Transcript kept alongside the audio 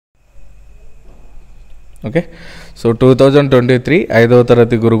Okay. So 2023 5వ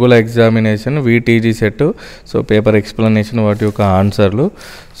తరగతి గురుకుల examination VTG set. So paper explanation, వాటి యొక్క ఆన్సర్లు.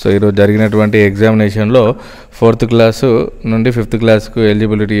 సో ఈరోజు జరిగినటువంటి ఎగ్జామినేషన్లో 4th క్లాసు నుండి 5th క్లాస్కు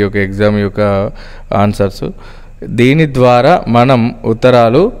ఎలిజిబిలిటీ యొక్క ఎగ్జామ్ యొక్క ఆన్సర్స్. దీని ద్వారా మనం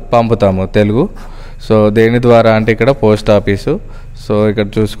ఉత్తరాలు పంపుతాము తెలుగు. సో దేని ద్వారా అంటే ఇక్కడ పోస్ట్ ఆఫీసు. సో ఇక్కడ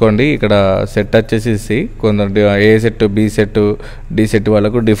చూసుకోండి, ఇక్కడ సెట్ వచ్చేసి సి, కొందరు ఏ set, B set, D set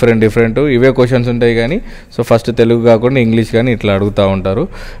వాళ్ళకు డిఫరెంట్ ఇవే క్వశ్చన్స్ ఉంటాయి. కానీ సో ఫస్ట్ తెలుగు కాకుండా ఇంగ్లీష్ కానీ ఇట్లా అడుగుతూ ఉంటారు.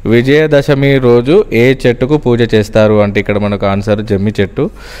 విజయదశమి రోజు ఏ చెట్టుకు పూజ చేస్తారు అంటే ఇక్కడ మనకు ఆన్సర్ జమ్మి చెట్టు.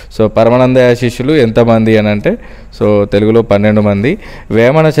 సో పరమానంద శిష్యులు ఎంతమంది అని అంటే సో తెలుగులో 12 మంది.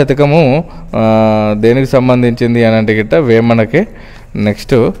 వేమన శతకము దేనికి సంబంధించింది అని అంటే గిట్ట వేమనకే.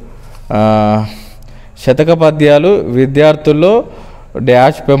 నెక్స్ట్ శతక పద్యాలు విద్యార్థుల్లో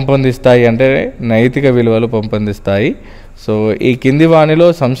డాష్ పెంపొందిస్తాయి అంటే నైతిక విలువలు పెంపొందిస్తాయి. సో ఈ కింది వాణిలో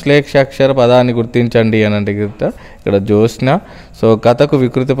సంశ్లేషాక్షర పదాన్ని గుర్తించండి అని అంటే ఇక్కడ జ్యోత్స్న. సో కథకు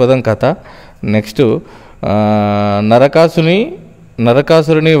వికృతి పదం కథ. నెక్స్ట్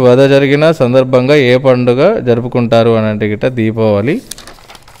నరకాసురుని వధ జరిగిన సందర్భంగా ఏ పండుగ జరుపుకుంటారు అని అంటే గిట్ట దీపావళి.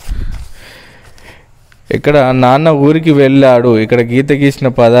 ఇక్కడ నాన్న ఊరికి వెళ్ళాడు, ఇక్కడ గీత గీసిన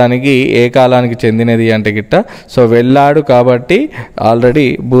పదానికి ఏ కాలానికి చెందినది అంటే గిట్ట సో వెళ్ళాడు కాబట్టి ఆల్రెడీ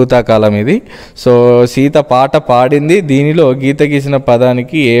భూతాకాలం ఇది. సో సీత పాట పాడింది, దీనిలో గీత గీసిన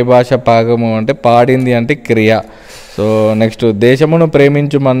పదానికి ఏ భాష భాగము అంటే పాడింది అంటే క్రియ. సో నెక్స్ట్ దేశమును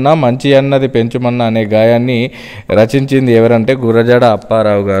ప్రేమించుమన్నా మంచి అన్నది పెంచుమన్నా అనే గాయాన్ని రచించింది ఎవరంటే గురజాడ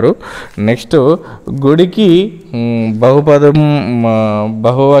అప్పారావు గారు. నెక్స్ట్ గుడికి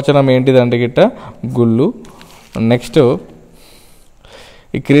బహువచనం ఏంటిదంటే గిట్ట గుళ్ళు. నెక్స్ట్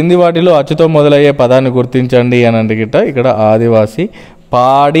ఈ క్రింది వాటిలో అచ్చుతో మొదలయ్యే పదాన్ని గుర్తించండి అని అంటే గిట్ట ఇక్కడ ఆదివాసి.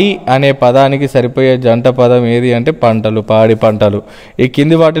 పాడి అనే పదానికి సరిపోయే జంట పదం ఏది అంటే పంటలు, పాడి పంటలు. ఈ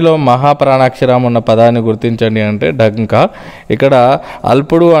కింది వాటిలో మహాప్రాణాక్షరం ఉన్న పదాన్ని గుర్తించండి అంటే డంక. ఇక్కడ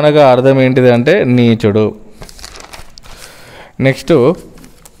అల్పుడు అనగా అర్థం ఏంటిది అంటే నీచుడు. నెక్స్ట్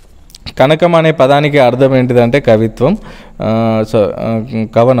కనకం అనే పదానికి అర్థం ఏంటిదంటే కవిత్వం,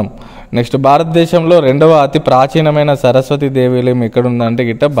 కవనం. నెక్స్ట్ భారతదేశంలో 2వ అతి ప్రాచీనమైన సరస్వతి దేవాలయం ఎక్కడుందంటే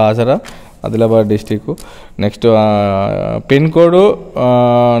గిట్ట Basara, Adilabad district. Next pin code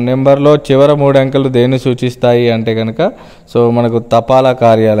నెంబర్లో చివర 3 అంకెలు దేన్ని సూచిస్తాయి అంటే కనుక సో మనకు తపాలా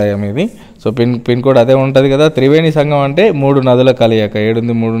కార్యాలయం ఇది. సో పిన్ కోడ్ అదే ఉంటుంది కదా. త్రివేణి సంఘం అంటే 3 నదుల కలియక,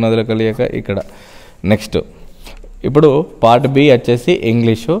 3 నదుల కలియక ఇక్కడ. నెక్స్ట్ ఇప్పుడు పార్ట్ బి వచ్చేసి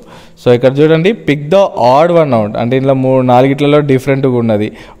ఇంగ్లీషు. సో ఇక్కడ చూడండి, pick the odd one out అంటే ఇందులో 4 డిఫరెంట్గా ఉన్నది.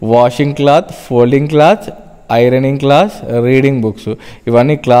 Washing cloth, folding cloth, ironing class, reading books.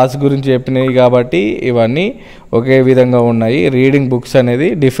 ఇవన్నీ క్లాస్ గురించి చెప్పినవి కాబట్టి ఇవన్నీ ఒకే విధంగా ఉన్నాయి. రీడింగ్ బుక్స్ అనేది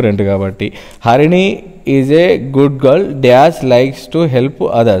డిఫరెంట్ కాబట్టి. Harini is a good girl dash likes to help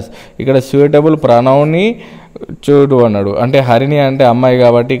others. ఇక్కడ సూటబుల్ ప్రొనౌన్ని చూడు అన్నాడు అంటే హరిణి అంటే అమ్మాయి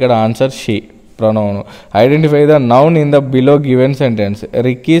కాబట్టి ఇక్కడ answer she pronoun. Identify the noun in the below given sentence.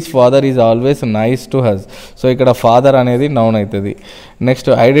 Ricky's father is always nice to us. So ఇక్కడ ఫాదర్ అనేది నౌన్ అవుతుంది. Next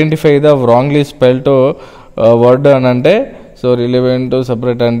identify the wrongly spelled word అని అంటే సో రిలవెంట్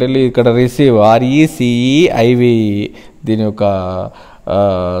సపరేట్ అంటే ఇక్కడ రిసీవ్, RECEIV దీని యొక్క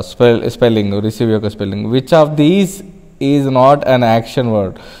spelling, receive యొక్క spelling. Which of these is not an action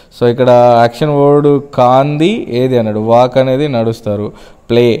word. So ఇక్కడ యాక్షన్ వర్డ్ కాంది ఏది అన్నాడు, వాక్ అనేది నడుస్తారు,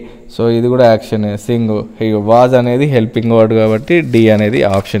 ప్లే సో ఇది కూడా యాక్షన్, సింగ్, వాజ్ అనేది హెల్పింగ్ వర్డ్ కాబట్టి డి అనేది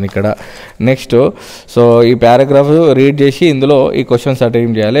ఆప్షన్ ఇక్కడ. నెక్స్ట్ సో ఈ పారాగ్రాఫ్ రీడ్ చేసి ఇందులో ఈ క్వశ్చన్స్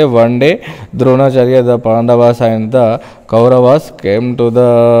అటెంప్ట్ చేయాలి. One day Dronacharya the Pandavas and the Kauravas came to the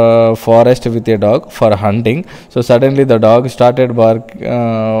forest with a dog for hunting. So suddenly the dog started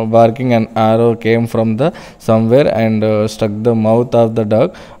barking and arrow came from the somewhere and struck the mouth of the dog.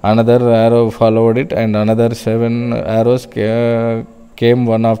 Another arrow followed it and another 7 arrows came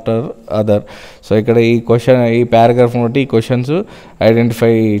one after other. So ఇక్కడ ఈ question, ఈ paragraph నుండి ఈ questions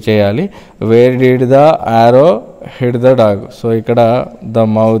identify చేయాలి. Where did the ఆరో hit the dog. So ఇక్కడ the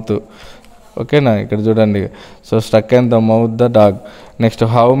mouth, ఓకేనా. ఇక్కడ చూడండి, so struck and the mouth the dog. Next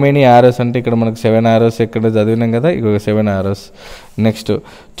how many arrows అంటే ఇక్కడ మనకు 7 యారోస్ ఇక్కడ చదివినాం కదా, ఇక 7 arrows. Next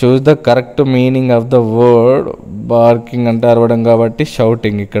choose the correct meaning of the word. Barking అంటే అరవడం కాబట్టి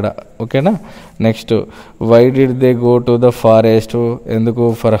షౌటింగ్ ఇక్కడ, ఓకేనా. Next why did they go to the forest, ఎందుకు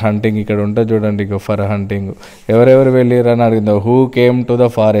ఫర్ హంటింగ్ ఇక్కడ ఉంటుంది చూడండి, ఇక ఫర్ హంటింగ్. ఎవరెవరు వెళ్ళిరు అని అడిగింది. Who came to the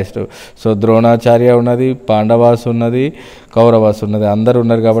forest. So Dronacharya ఉన్నది, పాండవాస్ ఉన్నది, కౌరవాస్ ఉన్నది, అందరు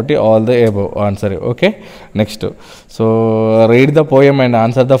ఉన్నారు కాబట్టి all the above answer, okay. Next so read the poem and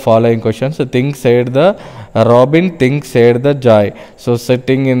answer the following questions. Things said the robin, things said the joy. So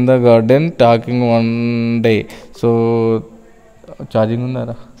sitting in the garden talking one day. So charging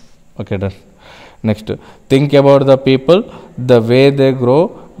undara, okay done.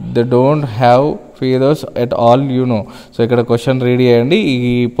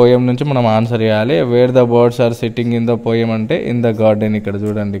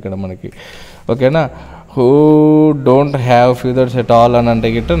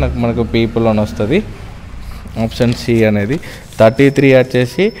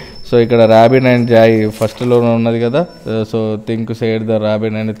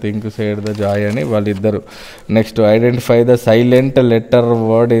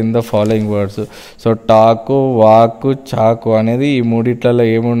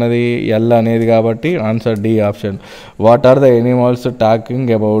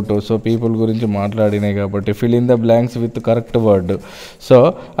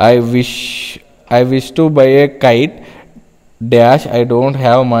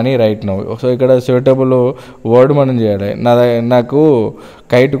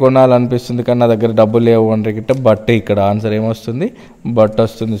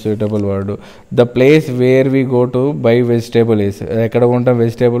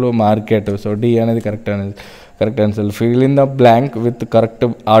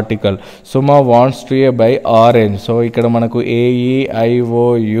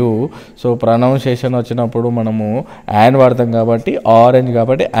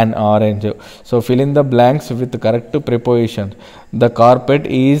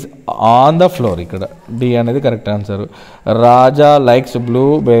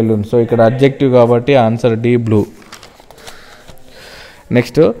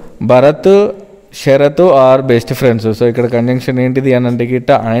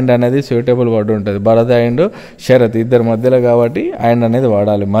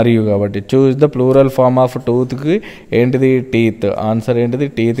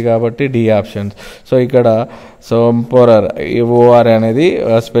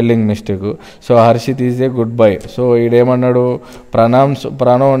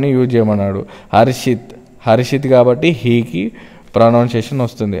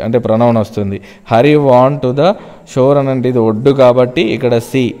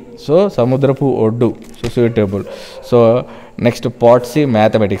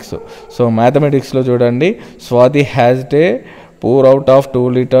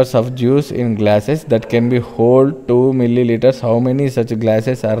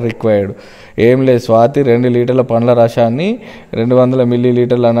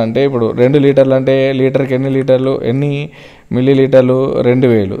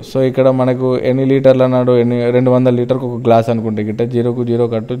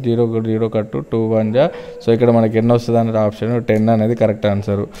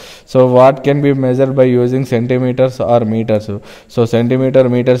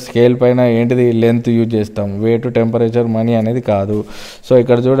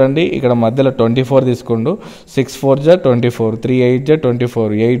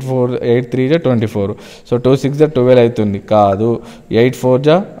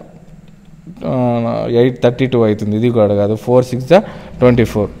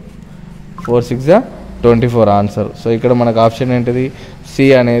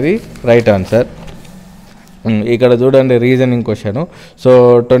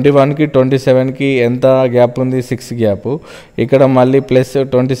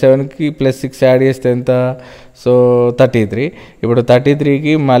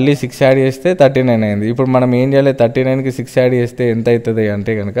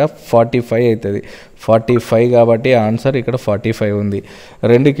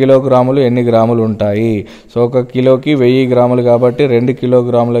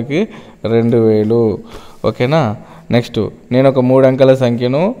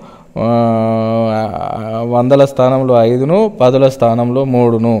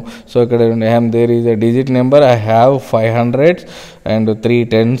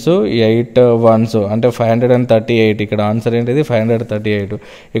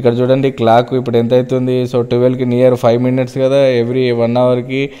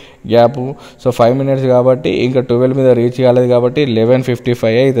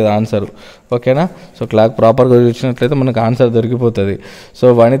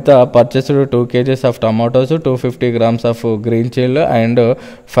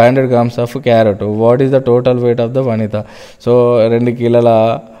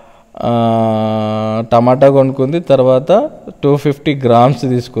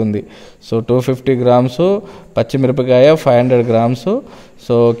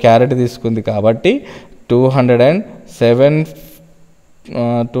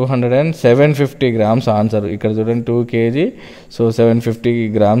 750 grams answer. ఇక్కడ చూడండి 2 kg, so 750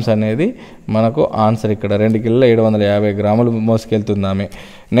 grams అనేది మనకు answer. ఇక్కడ 2 కిలోల 750 గ్రాములు మోసుకెళ్తుంది ఆమె.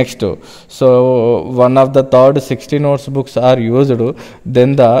 Next, so one of the third 60 notes books are used,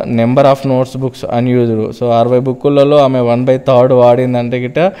 then the number of notes books unused. So 60 బుక్కులలో ఆమె 1/3 వాడిందంటే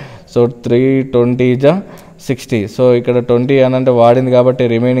గిట్ట, సో 320 60. సో ఇక్కడ 20 అని అంటే వాడింది కాబట్టి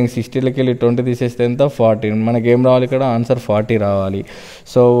రిమైనింగ్ 60లోకి వెళ్ళి 20 తీసేస్తే ఎంత 40. మనకేం రావాలి ఇక్కడ ఆన్సర్ 40 రావాలి.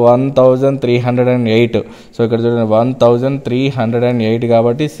 సో 1308. సో ఇక్కడ చూడండి 1308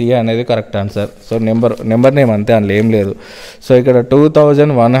 కాబట్టి సి అనేది correct answer. So number name అంతే, అందులో ఏం లేదు. సో ఇక్కడ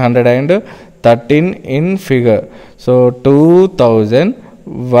 2113 ఇన్ ఫిగర్. సో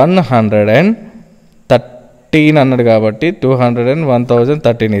 2113 అన్నాడు కాబట్టి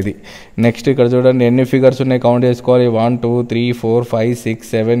 1013 ఇది. నెక్స్ట్ ఇక్కడ చూడండి ఎన్ని ఫిగర్స్ ఉన్నాయి కౌంట్ చేసుకోవాలి. 1 2 3 4 5 6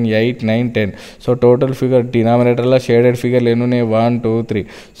 7 8 9 10. సో టోటల్ ఫిగర్ డినామినేటర్లో షేడెడ్ ఫిగర్లు ఎన్ని ఉన్నాయి 1 2 3.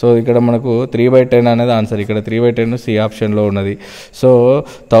 సో ఇక్కడ మనకు 3/10 అనేది ఆన్సర్. ఇక్కడ 3/10 సి ఆప్షన్లో ఉన్నది. సో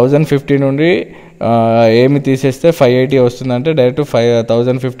 1050 నుండి ఏమి తీసేస్తే 580 వస్తుందంటే డైరెక్ట్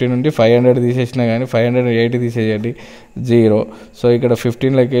 1050 నుండి 500 తీసేసినా కానీ 580 తీసేయండి 0. సో ఇక్కడ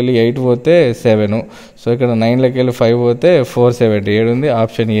 15లోకి వెళ్ళి 8 పోతే 7. సో ఇక్కడ 9లోకి వెళ్ళి 5 పోతే 470. 7 ఉంది,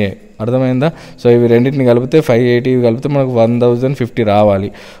 ఆప్షన్ ఏ. అర్థమైందా? సో ఇవి రెండింటిని కలిపితే 580 కలిపితే మనకు 1050 రావాలి.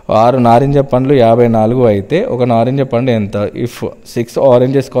 6 నారింజ పండ్లు 54 అయితే ఒక నారింజ పండు ఎంత? If 6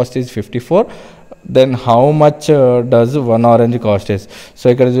 oranges cost is 54, then how much does 1 orange cost is? So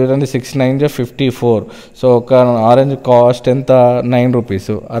ఇక్కడ చూడండి 6 9 54. సో ఒక ఆరెంజ్ కాస్ట్ ఎంత? 9 rupees.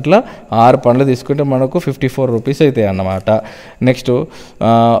 అట్లా 6 పండ్లు తీసుకుంటే మనకు 54 rupees అవుతాయి అన్నమాట. Next,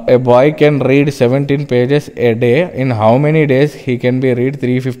 A bye can read 17 pages A day, in how many days he can be read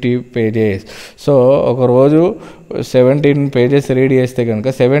 350 pages? So ఒక రోజు 17 pages రీడ్ చేస్తే కనుక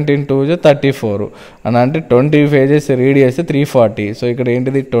 17 2 34 అని అంటే 20 pages రీడ్ చేస్తే 340. సో ఇక్కడ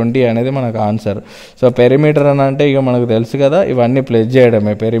ఏంటిది 20 అనేది మనకు ఆన్సర్. సో పెరిమీటర్ అని అంటే ఇక మనకు తెలుసు కదా, ఇవన్నీ ప్లస్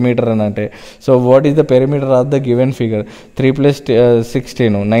చేయడమే పెరిమీటర్ అని అంటే. So what is the perimeter of the given figure? 3 +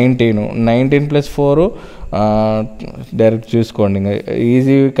 16 19, 19 + 4 direct చూసుకోండి, ఇంకా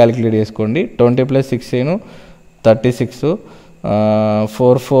ఈజీ క్యాలిక్యులేట్ చేసుకోండి. 20 + 16 36,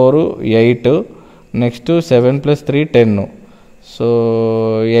 4 4 8, నెక్స్ట్ 7 + 3 10. సో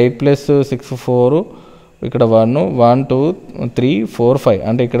 8 + 6 4, ఇక్కడ 1 1 2 3 4 5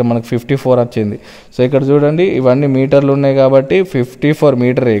 అంటే ఇక్కడ మనకు 54 వచ్చింది. సో ఇక్కడ చూడండి ఇవన్నీ మీటర్లు ఉన్నాయి కాబట్టి 54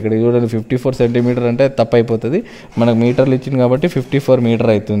 మీటరే. ఇక్కడ చూడండి 54 సెంటీమీటర్ అంటే తప్పు అయిపోతుంది, మనకు మీటర్లు ఇచ్చింది కాబట్టి 54 మీటర్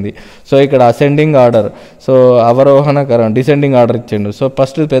అవుతుంది. సో ఇక్కడ అసెండింగ్ ఆర్డర్, సో అవరోహణ క్రమం, డిసెండింగ్ ఆర్డర్ ఇచ్చిండు. సో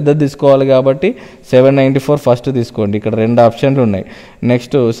ఫస్ట్ పెద్దది తీసుకోవాలి కాబట్టి 794 ఫస్ట్ తీసుకోండి. ఇక్కడ 2 ఆప్షన్లు ఉన్నాయి.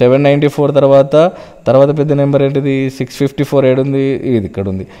 నెక్స్ట్ 794 తర్వాత పెద్ద నెంబర్ ఏంటిది? 654 ఏడుంది? ఇది ఇక్కడ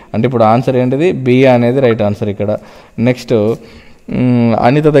ఉంది. అంటే ఇప్పుడు ఆన్సర్ ఏంటిది? బి అనేది రైట్ ఆన్సర్ ఇక్కడ. Next,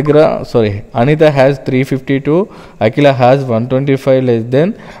 Anitha has 352, Akhila has 125 less than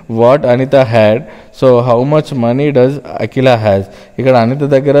what Anitha had. So how much money does Akhila has? ఇక్కడ అనిత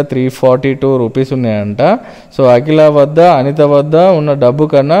దగ్గర 342 rupees ఉన్నాయంట. సో అఖిల వద్ద అనిత వద్ద ఉన్న డబ్బు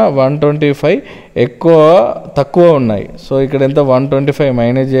కన్నా 125 తక్కువ ఉన్నాయి. సో ఇక్కడ ఎంత? 125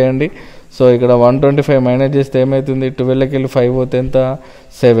 మైనస్ చేయండి. సో ఇక్కడ 125 మైనస్ చేస్తే ఏమవుతుంది? 12కి వెళ్ళి 5 పోతే ఎంత?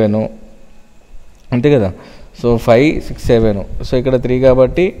 7, అంతే కదా. సో 5 6 7. సో ఇక్కడ 3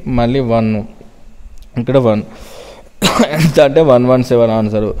 కాబట్టి మళ్ళీ 1, ఇక్కడ 1 ఎంత అంటే 117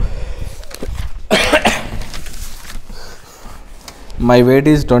 answer. My weight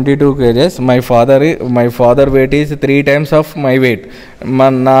is 22 kgs. My father wait is 3 times of my weight.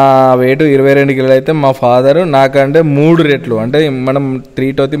 నా వెయిట్ 22 కిలోలు అయితే మా ఫాదర్ నాకంటే 3 రెట్లు, అంటే మనం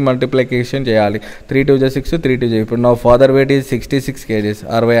 3తో మల్టిప్లికేషన్ చేయాలి. 3 2 6, 3 2. ఇప్పుడు నా father wait is 66 kgs,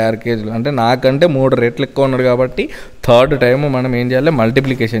 66 kg. అంటే నాకంటే 3 రెట్లు ఎక్కువ ఉన్నాడు కాబట్టి థర్డ్ టైం మనం ఏం చేయాలి?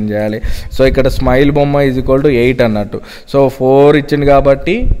 మల్టిప్లికేషన్ చేయాలి. సో ఇక్కడ స్మైల్ బొమ్మ ఈజ్ ఈక్వల్ టు 8 అన్నట్టు. సో 4 ఇచ్చింది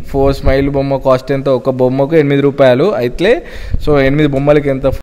కాబట్టి 4 స్మైల్ బొమ్మ కాస్ట్ ఎంత? ఒక బొమ్మకు 8 రూపాయలు అయితే. సో 8 బొమ్మలకి ఎంత?